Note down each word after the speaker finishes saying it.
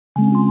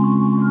Are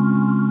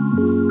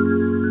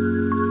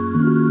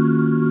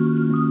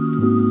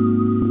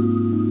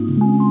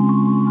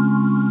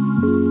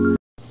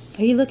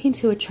you looking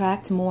to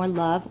attract more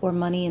love or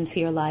money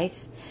into your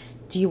life?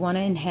 Do you want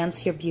to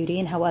enhance your beauty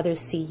and how others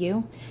see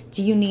you?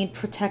 Do you need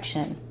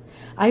protection?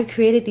 I've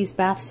created these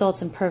bath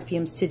salts and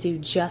perfumes to do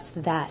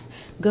just that.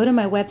 Go to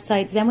my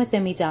website,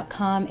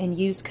 zenwithinme.com, and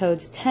use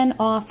codes 10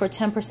 off for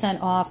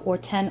 10% off or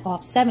 10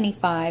 off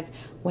 75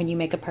 when you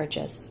make a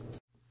purchase.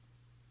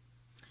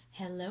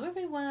 Hello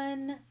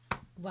everyone.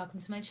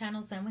 Welcome to my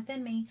channel, Zen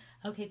Within Me.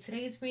 Okay,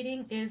 today's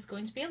reading is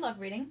going to be a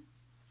love reading.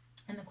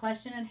 And the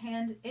question at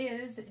hand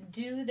is,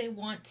 do they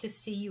want to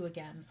see you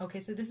again? Okay,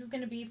 so this is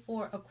going to be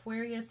for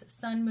Aquarius,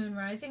 Sun, Moon,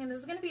 Rising. And this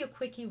is going to be a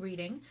quickie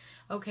reading.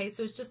 Okay,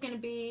 so it's just going to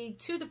be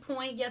to the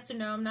point, yes or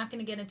no. I'm not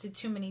going to get into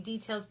too many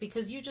details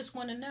because you just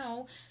want to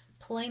know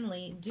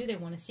plainly, do they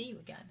want to see you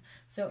again?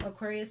 So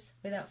Aquarius,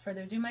 without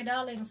further ado, my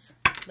darlings,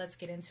 let's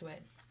get into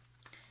it.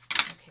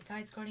 Okay,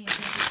 guides, guardians,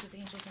 ancestors,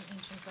 angels, and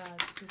ancient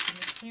gods, please give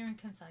me clear and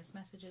concise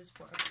messages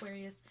for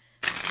Aquarius,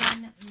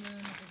 Sun,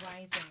 Moon,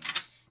 Rising.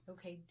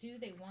 Okay, do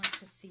they want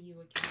to see you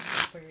again,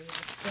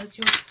 Aquarius? Does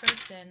your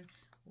person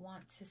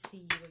want to see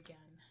you again?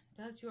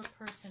 Does your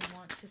person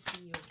want to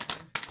see you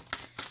again?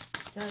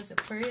 Does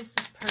Aquarius'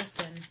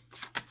 person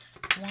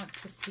want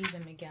to see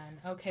them again?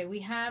 Okay, we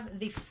have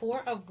the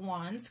Four of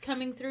Wands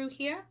coming through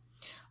here.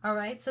 All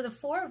right, so the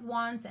Four of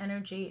Wands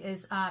energy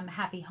is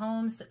happy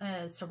homes,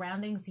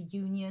 surroundings,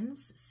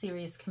 unions,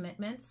 serious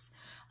commitments.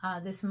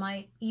 This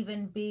might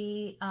even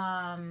be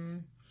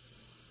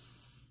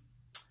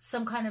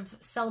some kind of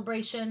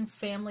celebration,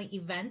 family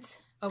event,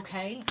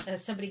 okay?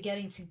 Somebody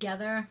getting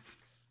together.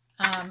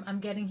 I'm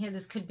getting here,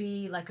 this could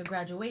be like a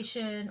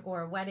graduation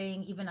or a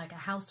wedding, even like a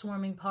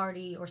housewarming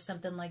party or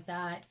something like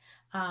that.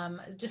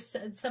 Just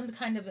some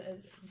kind of a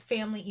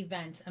family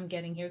event I'm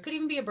getting here. It could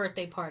even be a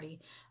birthday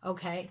party,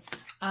 okay?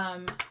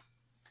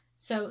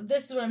 So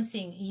this is what I'm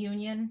seeing,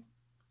 union,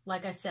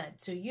 like I said.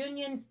 So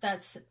union,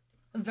 that's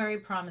very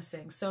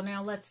promising. So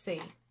now let's see.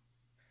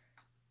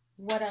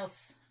 What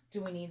else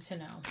do we need to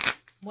know?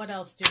 What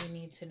else do we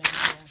need to know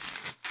here?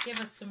 Give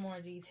us some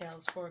more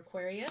details for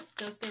Aquarius.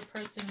 Does their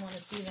person want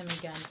to see them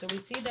again? So we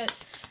see that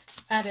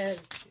at a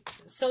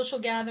social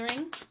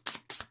gathering,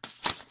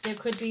 there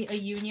could be a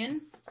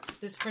union.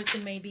 This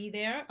person may be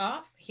there.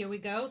 Oh, here we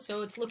go.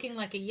 So it's looking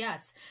like a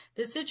yes.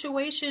 The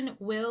situation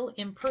will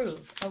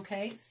improve,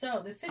 okay?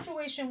 So the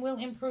situation will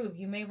improve.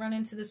 You may run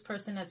into this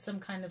person at some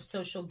kind of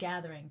social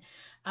gathering.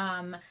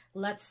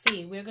 Let's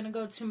see. We're going to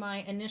go to my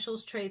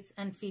initials, traits,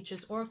 and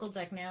features oracle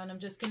deck now, and I'm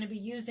just going to be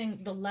using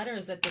the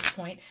letters at this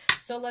point.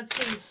 So let's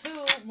see.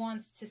 Who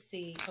wants to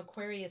see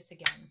Aquarius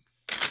again?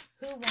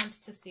 Who wants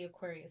to see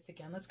Aquarius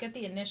again? Let's get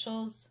the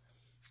initials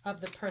of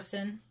the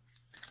person.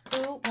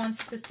 Who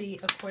wants to see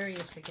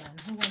Aquarius again?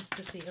 Who wants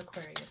to see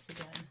Aquarius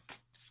again?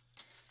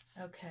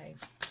 Okay.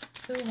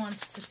 Who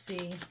wants to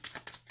see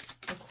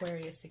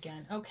Aquarius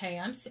again? Okay,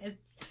 I'm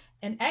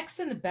an X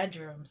in the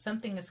bedroom.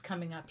 Something is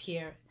coming up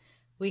here.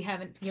 We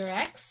have your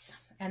X,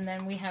 and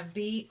then we have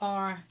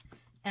BRM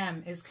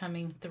is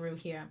coming through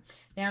here.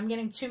 Now I'm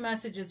getting two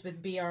messages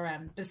with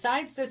BRM.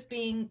 Besides this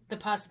being the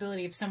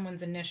possibility of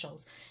someone's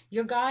initials,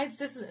 your guides,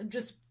 this is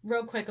just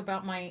real quick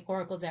about my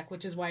oracle deck,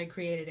 which is why I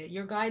created it.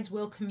 Your guides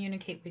will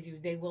communicate with you.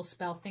 They will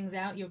spell things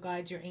out. Your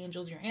guides, your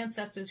angels, your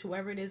ancestors,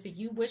 whoever it is that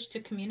you wish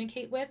to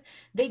communicate with,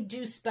 they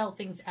do spell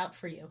things out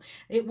for you.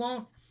 It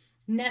won't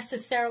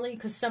necessarily,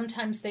 because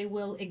sometimes they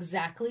will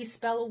exactly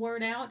spell a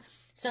word out.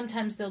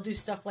 Sometimes they'll do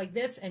stuff like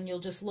this and you'll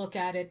just look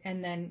at it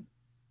and then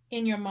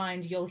in your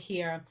mind you'll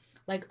hear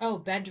like, oh,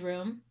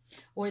 bedroom,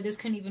 or this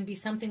can even be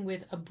something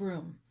with a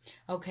broom.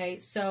 Okay,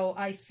 so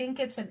I think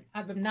it's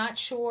I'm not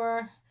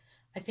sure,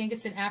 I think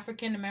it's an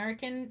African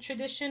American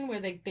tradition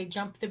where they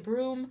jump the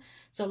broom.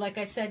 So like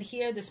I said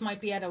here, this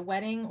might be at a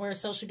wedding or a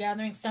social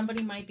gathering.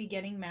 Somebody might be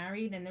getting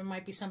married and there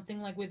might be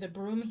something like with a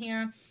broom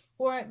here.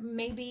 Or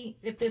maybe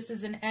if this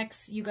is an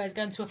ex, you guys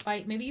got into a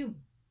fight, maybe you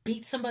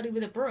beat somebody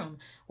with a broom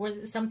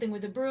or something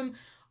with a broom.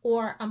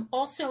 Or I'm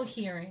also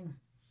hearing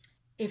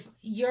if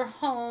you're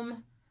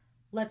home,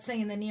 let's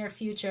say in the near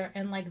future,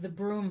 and like the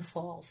broom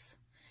falls,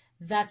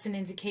 that's an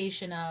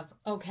indication of,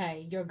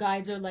 okay, your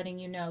guides are letting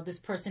you know this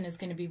person is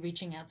going to be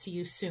reaching out to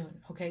you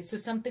soon. Okay, so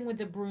something with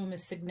the broom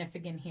is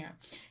significant here.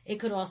 It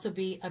could also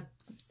be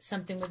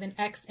something with an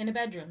X in a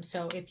bedroom.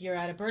 So if you're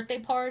at a birthday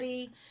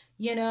party,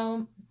 you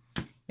know,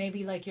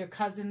 maybe like your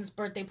cousin's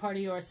birthday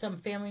party or some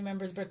family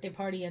member's birthday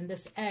party, and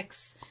this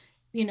ex,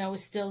 you know,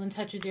 is still in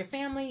touch with your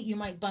family, you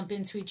might bump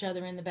into each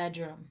other in the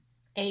bedroom,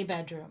 a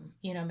bedroom.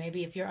 You know,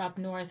 maybe if you're up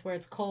north where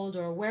it's cold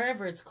or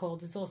wherever it's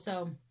cold, it's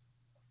also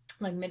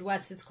like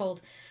Midwest, it's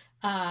cold.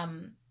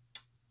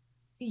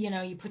 You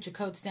know, you put your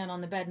coats down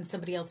on the bed in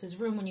somebody else's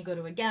room when you go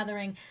to a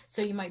gathering.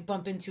 So you might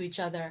bump into each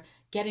other,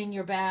 getting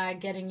your bag,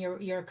 getting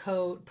your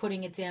coat,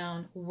 putting it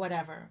down,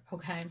 whatever.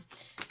 Okay.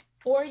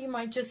 Or you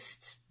might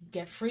just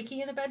get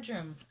freaky in the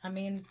bedroom. I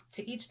mean,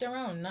 to each their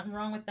own. Nothing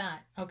wrong with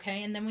that.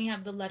 Okay. And then we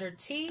have the letter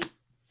T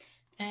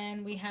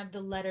and we have the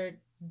letter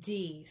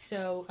D.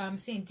 So I'm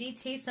seeing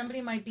DT.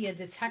 Somebody might be a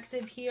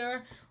detective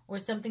here, or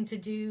something to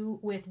do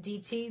with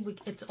DT.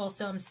 It's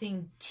also, I'm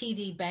seeing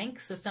TD Bank.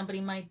 So somebody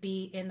might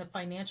be in the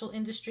financial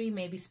industry,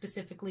 maybe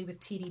specifically with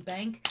TD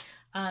Bank.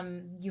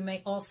 You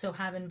may also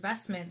have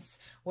investments,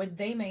 or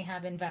they may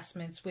have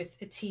investments with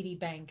a TD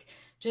Bank.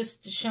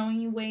 Just showing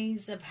you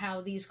ways of how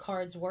these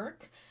cards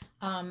work.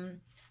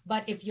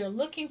 But if you're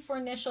looking for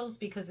initials,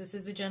 because this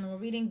is a general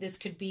reading, this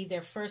could be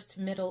their first,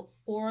 middle,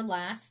 or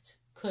last.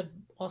 Could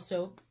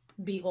also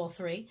be all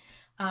three.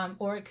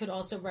 Or it could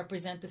also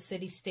represent the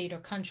city, state, or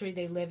country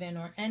they live in,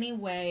 or any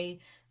way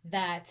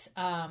that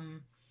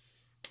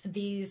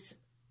these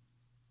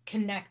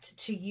connect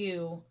to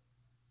you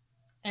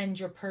and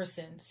your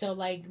person. So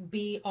like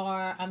BR,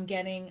 I'm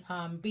getting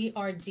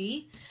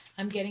BRD.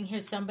 I'm getting here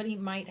somebody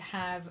might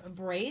have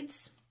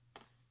braids.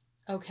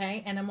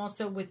 Okay, and I'm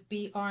also with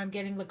BR, I'm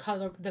getting the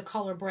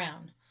color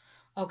brown.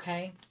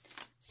 Okay,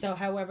 so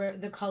however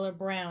the color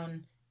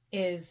brown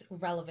is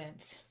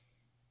relevant.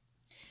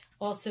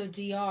 Also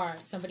DR,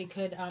 somebody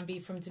could be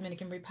from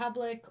Dominican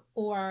Republic,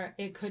 or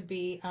it could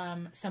be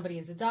somebody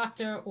is a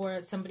doctor,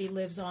 or somebody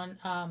lives on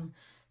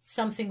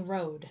something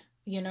road.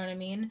 You know what I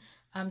mean?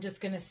 I'm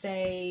just going to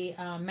say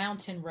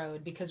Mountain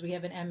Road, because we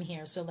have an M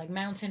here. So like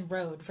Mountain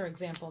Road, for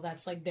example,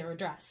 that's like their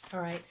address. All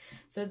right.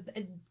 So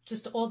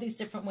just all these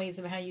different ways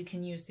of how you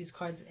can use these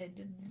cards.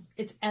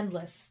 It's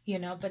endless, you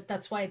know, but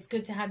that's why it's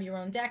good to have your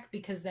own deck,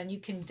 because then you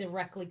can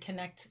directly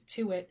connect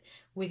to it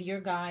with your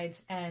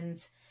guides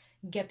and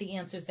get the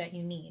answers that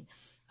you need.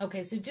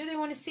 Okay. So do they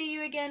want to see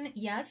you again?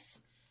 Yes.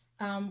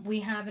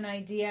 We have an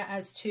idea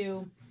as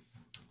to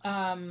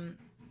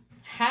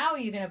how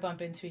you're going to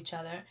bump into each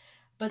other.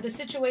 But the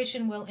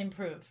situation will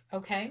improve,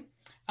 okay?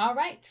 All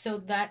right, so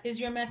that is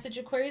your message,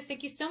 Aquarius.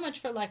 Thank you so much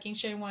for liking,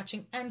 sharing,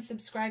 watching, and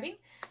subscribing.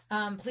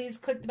 Please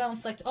click the bell and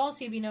select all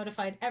so you'll be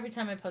notified every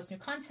time I post new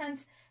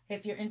content.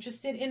 If you're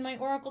interested in my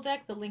Oracle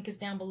deck, the link is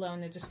down below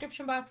in the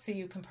description box, so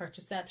you can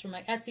purchase that through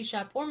my Etsy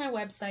shop or my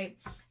website.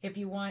 If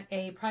you want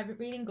a private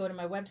reading, go to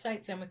my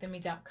website,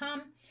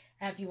 zenwithinme.com.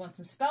 If you want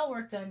some spell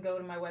work done, go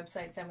to my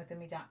website,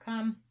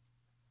 zenwithinme.com.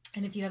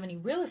 And if you have any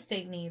real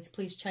estate needs,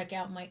 please check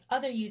out my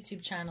other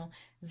YouTube channel,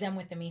 Zen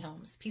Within Me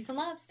Homes. Peace and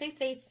love, stay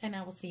safe, and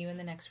I will see you in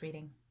the next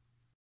reading.